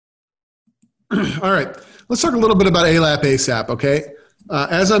All right, let's talk a little bit about ALAP ASAP, okay?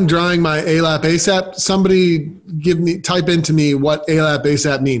 As I'm drawing my ALAP ASAP, somebody type into me what ALAP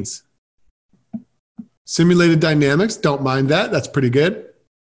ASAP means. Simulated dynamics, don't mind that, that's pretty good,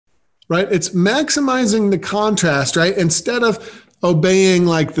 right? It's maximizing the contrast, right? Instead of obeying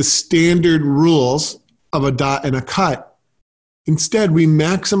like the standard rules of a dot and a cut, instead we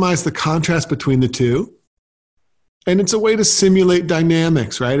maximize the contrast between the two. And it's a way to simulate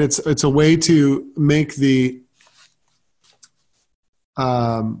dynamics, right? It's a way to make it's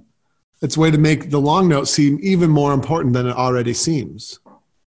a way to make the long note seem even more important than it already seems.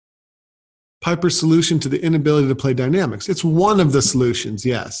 Piper's solution to the inability to play dynamics. It's one of the solutions,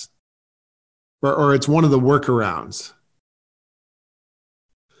 yes. Or it's one of the workarounds.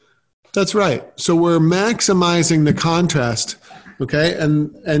 That's right. So we're maximizing the contrast. Okay,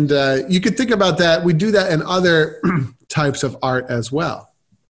 and you could think about that. We do that in other types of art as well,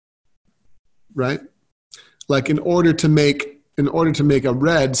 right? Like in order to make a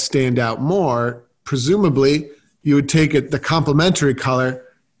red stand out more, presumably you would take the complementary color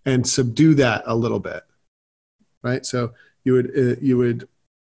and subdue that a little bit, right? So you would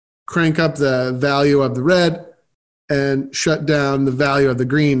crank up the value of the red and shut down the value of the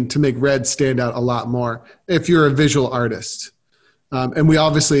green to make red stand out a lot more if you're a visual artist. And we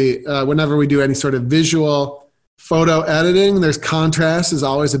obviously, whenever we do any sort of visual photo editing, there's contrast is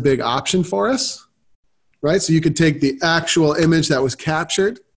always a big option for us, right? So you could take the actual image that was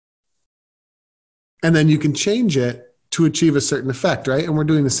captured and then you can change it to achieve a certain effect, right? And we're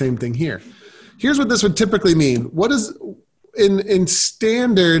doing the same thing here. Here's what this would typically mean. What is, in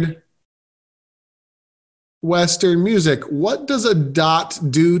standard Western music, what does a dot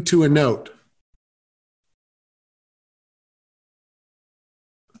do to a note?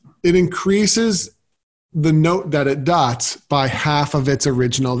 It increases the note that it dots by half of its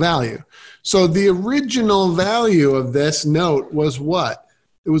original value. So the original value of this note was what?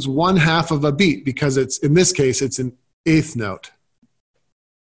 It was 1/2 of a beat because it's, in this case, it's an eighth note.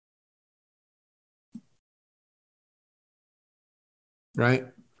 Right?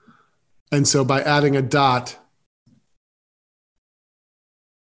 And so by adding a dot,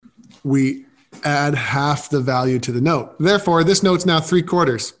 we add half the value to the note. Therefore, this note's now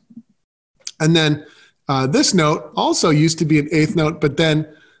 3/4. And then this note also used to be an eighth note, but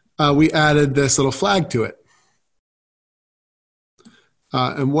then we added this little flag to it.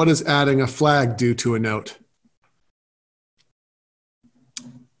 And what does adding a flag do to a note?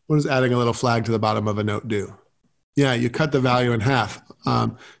 What does adding a little flag to the bottom of a note do? Yeah, you cut the value in half.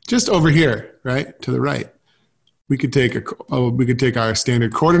 Just over here, right, to the right. We could take our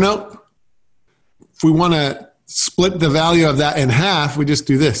standard quarter note. If we want to split the value of that in half, we just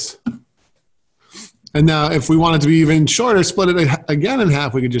do this. And now if we want it to be even shorter, split it again in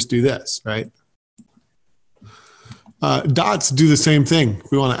half, we could just do this, right? Dots do the same thing.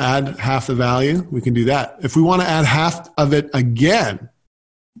 If we want to add half the value, we can do that. If we want to add half of it again,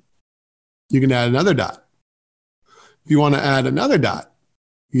 you can add another dot. If you want to add another dot,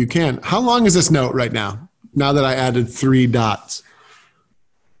 you can. How long is this note right now? Now that I added 3 dots.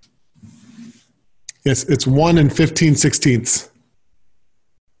 Yes, it's 1 15/16.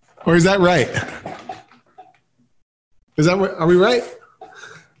 Or is that right? Are we right?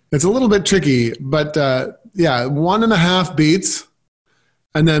 It's a little bit tricky, but yeah, 1.5 beats,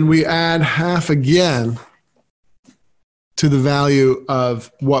 and then we add half again to the value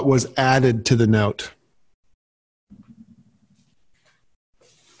of what was added to the note.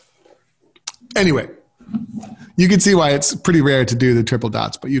 Anyway, you can see why it's pretty rare to do the triple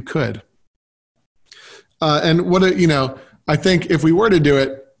dots, but you could. And what, you know, I think if we were to do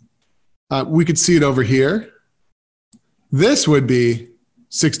it, we could see it over here. This would be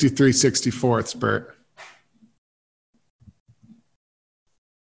 63/64, Bert.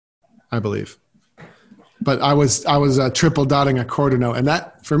 I believe. But I was triple dotting a quarter note, and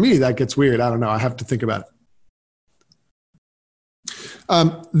that, for me, that gets weird. I don't know. I have to think about it.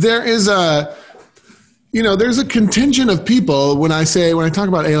 There is there's a contingent of people when I talk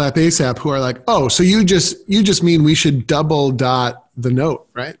about ALAP ASAP who are like, oh, so you just mean we should double dot the note,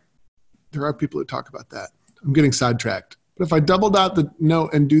 right? There are people who talk about that. I'm getting sidetracked. But if I double dot the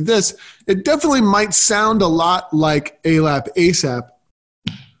note and do this, it definitely might sound a lot like ALAP ASAP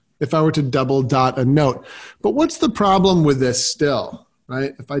if I were to double dot a note. But what's the problem with this still,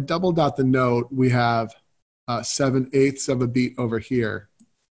 right? If I double dot the note, we have 7/8 of a beat over here.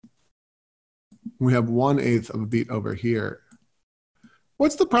 We have 1/8 of a beat over here.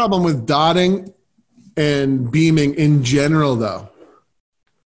 What's the problem with dotting and beaming in general, though?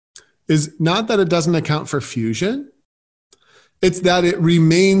 Is not that it doesn't account for fusion. It's that it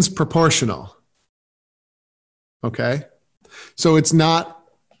remains proportional. Okay. So it's not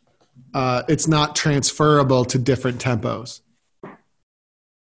transferable to different tempos.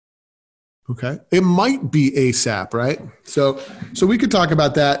 Okay. It might be ASAP, right? So we could talk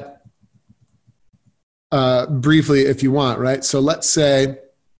about that briefly if you want, right? So let's say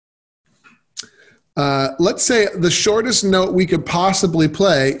the shortest note we could possibly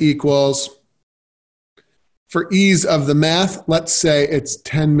play equals, for ease of the math, let's say it's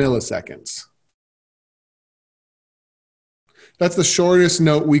 10 milliseconds. That's the shortest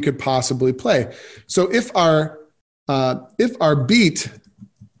note we could possibly play. So if our beat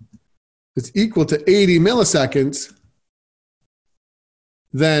is equal to 80 milliseconds,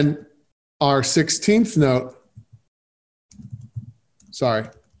 then our 16th note, sorry,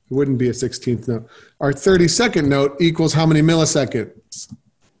 it wouldn't be a 16th note. Our 32nd note equals how many milliseconds?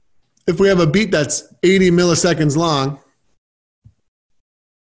 If we have a beat that's 80 milliseconds long,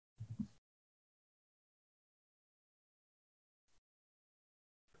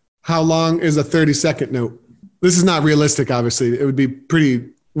 how long is a 32nd note? This is not realistic, obviously. It would be pretty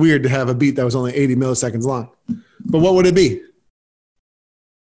weird to have a beat that was only 80 milliseconds long. But what would it be?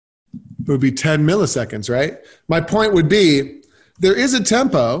 It would be 10 milliseconds, right? My point would be, there is a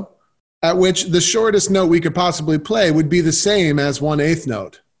tempo at which the shortest note we could possibly play would be the same as 1/8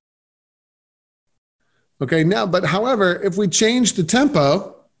 note. Okay, now, but however, if we change the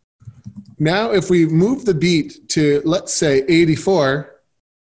tempo, now if we move the beat to, let's say, 84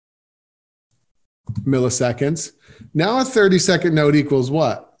 milliseconds, now a 32nd note equals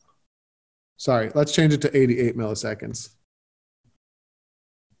what? Sorry, let's change it to 88 milliseconds.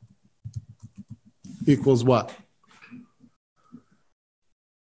 Equals what?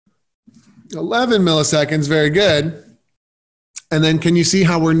 11 milliseconds, very good. And then can you see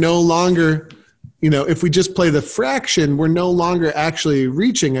how we're no longer, if we just play the fraction, we're no longer actually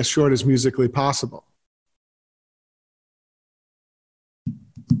reaching as short as musically possible.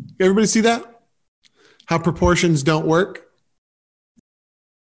 Everybody see that? How proportions don't work?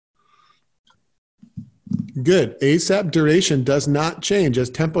 Good. ASAP duration does not change as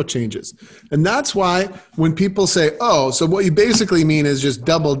tempo changes. And that's why when people say, oh, so what you basically mean is just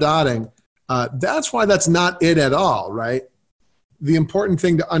double dotting, that's why that's not it at all, right? The important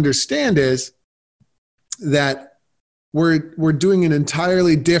thing to understand is that we're doing an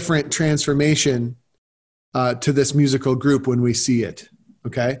entirely different transformation to this musical group when we see it,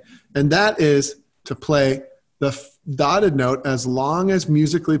 okay? And that is to play the dotted note as long as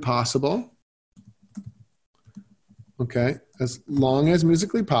musically possible, okay? As long as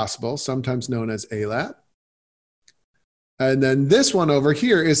musically possible, sometimes known as ALAP. And then this one over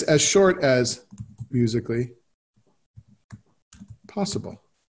here is as short as musically possible.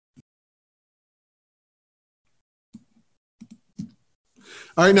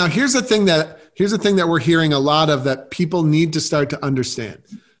 All right, now here's the thing that we're hearing a lot of that people need to start to understand.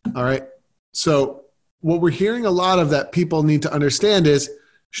 All right, so what we're hearing a lot of that people need to understand is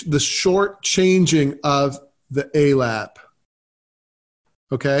the short changing of the ALAP.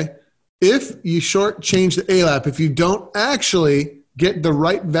 Okay, if you short change the ALAP, if you don't actually get the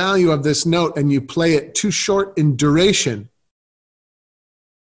right value of this note and you play it too short in duration,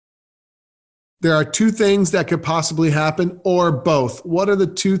 there are two things that could possibly happen, or both. What are the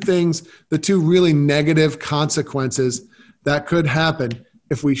two things, the two really negative consequences that could happen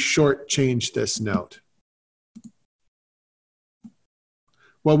if we short change this note?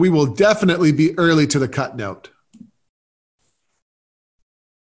 Well, we will definitely be early to the cut note.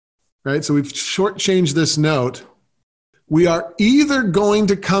 Right? So we've shortchanged this note. We are either going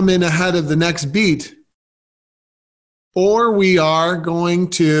to come in ahead of the next beat, or we are going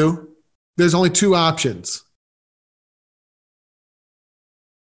to, there's only two options.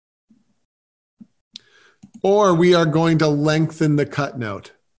 Or we are going to lengthen the cut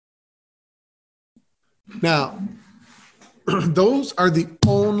note. Now, those are the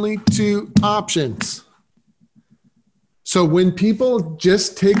only two options. So when people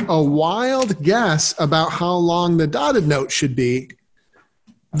just take a wild guess about how long the dotted note should be,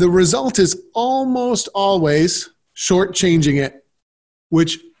 the result is almost always shortchanging it,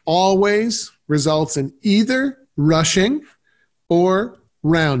 which always results in either rushing or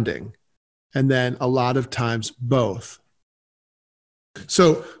rounding, and then a lot of times both.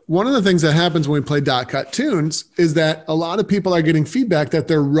 So one of the things that happens when we play dot cut tunes is that a lot of people are getting feedback that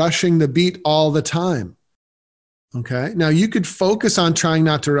they're rushing the beat all the time. Okay. Now you could focus on trying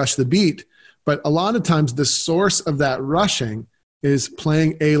not to rush the beat, but a lot of times the source of that rushing is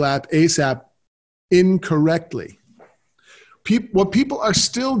playing ALAP, ASAP incorrectly. What people are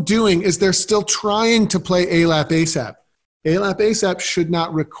still doing is they're still trying to play ALAP, ASAP. ALAP, ASAP should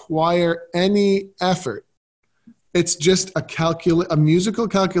not require any effort. It's just a musical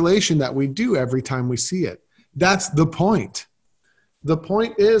calculation that we do every time we see it. That's the point. The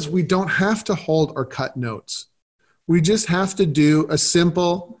point is we don't have to hold or cut notes. We just have to do a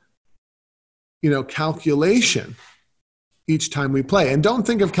simple, calculation each time we play. And don't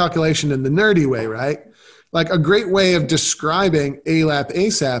think of calculation in the nerdy way, right? Like a great way of describing ALAP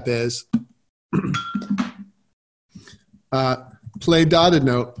ASAP is play dotted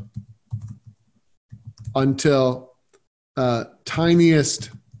note until tiniest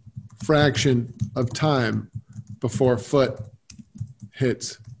fraction of time before foot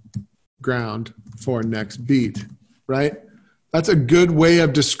hits ground for next beat, right? That's a good way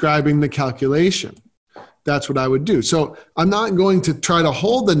of describing the calculation. That's what I would do. So I'm not going to try to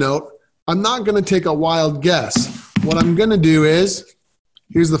hold the note. I'm not going to take a wild guess. What I'm going to do is,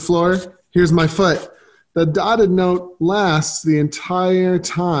 here's the floor, here's my foot. The dotted note lasts the entire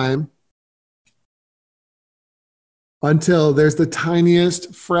time until there's the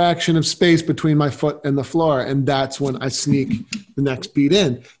tiniest fraction of space between my foot and the floor, and that's when I sneak the next beat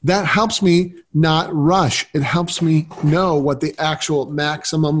in. That helps me not rush. It helps me know what the actual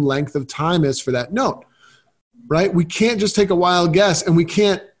maximum length of time is for that note, right? We can't just take a wild guess, and we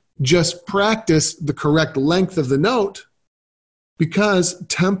can't just practice the correct length of the note because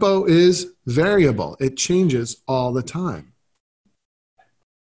tempo is variable. It changes all the time.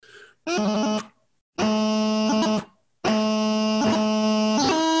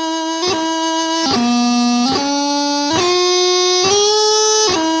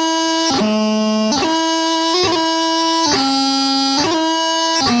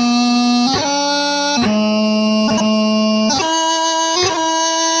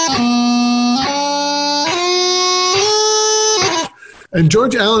 And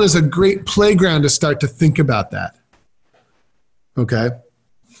George Allen is a great playground to start to think about that. Okay.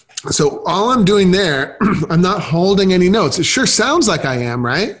 So all I'm doing there, I'm not holding any notes. It sure sounds like I am,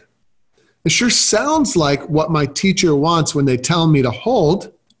 right? It sure sounds like what my teacher wants when they tell me to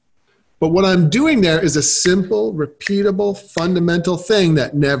hold. But what I'm doing there is a simple, repeatable, fundamental thing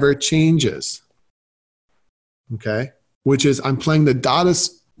that never changes. Okay. Which is I'm playing the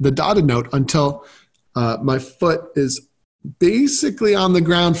dotted note until my foot is basically on the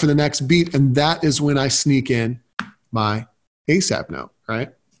ground for the next beat, and that is when I sneak in my ASAP note,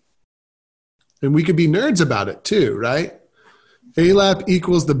 right? And we could be nerds about it too, right? ALAP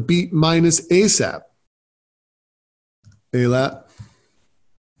equals the beat minus ASAP. ALAP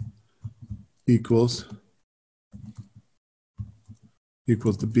equals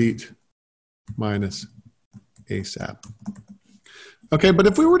the beat minus ASAP. Okay, but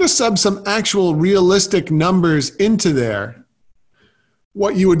if we were to sub some actual realistic numbers into there,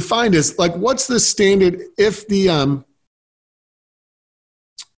 what you would find is, like, what's the standard if the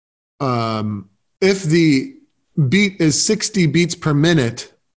beat is 60 beats per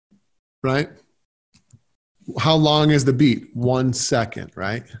minute, right? How long is the beat? 1 second,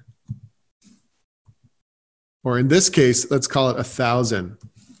 right? Or in this case, let's call it 1,000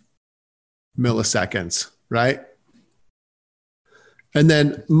 milliseconds, right? And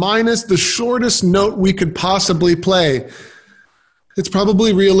then minus the shortest note we could possibly play, it's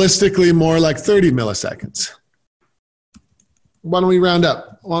probably realistically more like 30 milliseconds. Why don't we round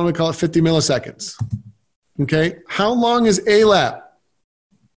up? Why don't we call it 50 milliseconds? Okay, how long is ALAP?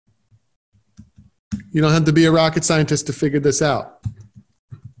 You don't have to be a rocket scientist to figure this out.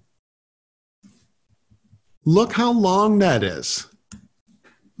 Look how long that is.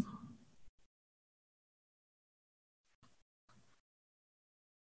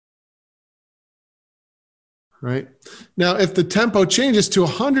 Right? Now, if the tempo changes to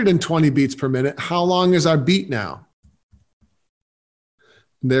 120 beats per minute, how long is our beat now?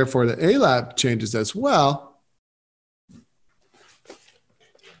 Therefore, the ALAP changes as well.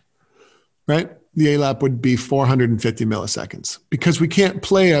 Right? The ALAP would be 450 milliseconds because we can't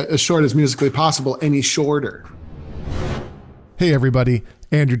play as short as musically possible any shorter. Hey, everybody.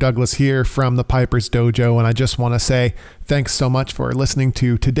 Andrew Douglas here from the Piper's Dojo, and I just want to say thanks so much for listening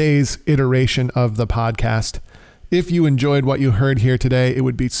to today's iteration of the podcast. If you enjoyed what you heard here today, it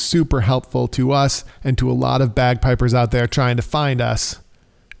would be super helpful to us and to a lot of bagpipers out there trying to find us.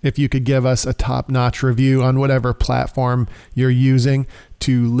 If you could give us a top-notch review on whatever platform you're using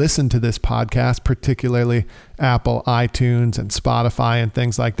to listen to this podcast, particularly Apple, iTunes, and Spotify and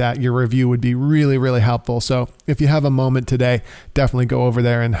things like that, your review would be really, really helpful. So if you have a moment today, definitely go over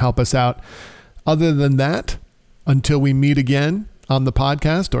there and help us out. Other than that, until we meet again on the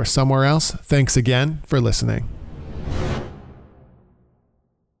podcast or somewhere else, thanks again for listening.